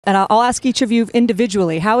And I'll ask each of you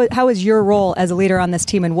individually, how is your role as a leader on this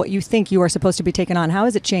team and what you think you are supposed to be taking on? How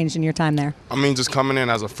has it changed in your time there? I mean, just coming in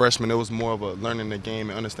as a freshman, it was more of a learning the game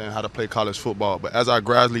and understanding how to play college football. But as I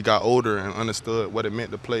gradually got older and understood what it meant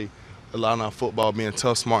to play a lot of football, being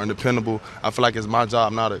tough, smart, and dependable, I feel like it's my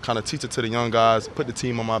job now to kind of teach it to the young guys, put the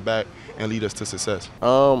team on my back, and lead us to success.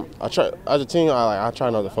 I try as a team. I try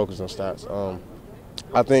not to focus on stats.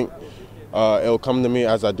 I think it'll come to me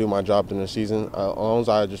as I do my job during the season. As long as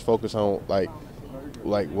I just focus on like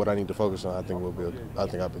what I need to focus on, I think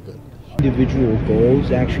I'll be good. Individual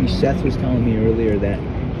goals. Actually, Seth was telling me earlier that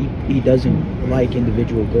he doesn't like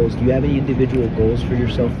individual goals. Do you have any individual goals for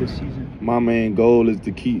yourself this season? My main goal is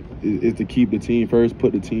to keep the team first,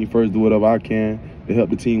 put the team first, do whatever I can to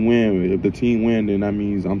help the team win. If the team win, then that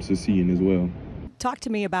means I'm succeeding as well. Talk to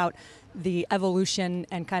me about the evolution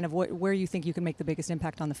and kind of where you think you can make the biggest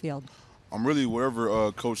impact on the field. I'm really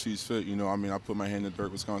wherever coach sees fit. I mean, I put my hand in the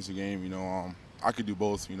dirt Wisconsin game. I could do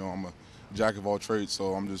both. I'm a jack of all trades,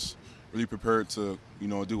 so I'm just really prepared to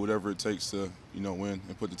do whatever it takes to win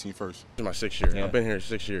and put the team first. This is my 6th year. Yeah. I've been here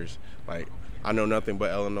 6 years. I know nothing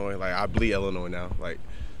but Illinois. I bleed Illinois now.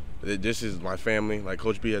 This is my family.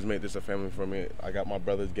 Coach B has made this a family for me. I got my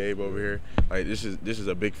brothers Gabe over here. This is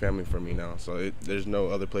a big family for me now. So there's no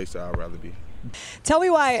other place that I'd rather be. Tell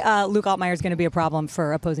me why Luke Altmyer is going to be a problem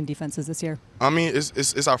for opposing defenses this year. I mean,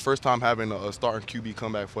 it's our first time having a starting QB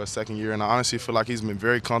come back for a second year, and I honestly feel like he's been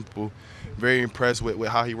very comfortable, very impressed with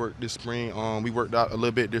how he worked this spring. We worked out a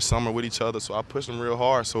little bit this summer with each other, so I pushed him real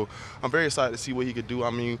hard. So I'm very excited to see what he could do.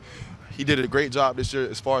 I mean, he did a great job this year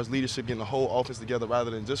as far as leadership, getting the whole offense together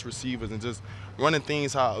rather than just receivers and just running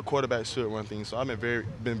things how a quarterback should run things. So I've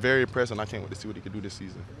been very impressed, and I can't wait to see what he could do this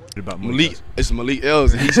season. About Malik, it's Malik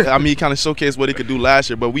Ellis. He kind of showcased what he could do last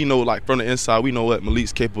year, but we know, from the inside, we know what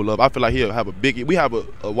Malik's capable of. I feel like he'll have we have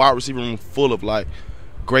a wide receiver room full of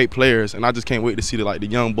great players, and I just can't wait to see the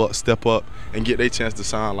young bucks step up and get their chance to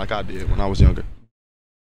shine like I did when I was younger.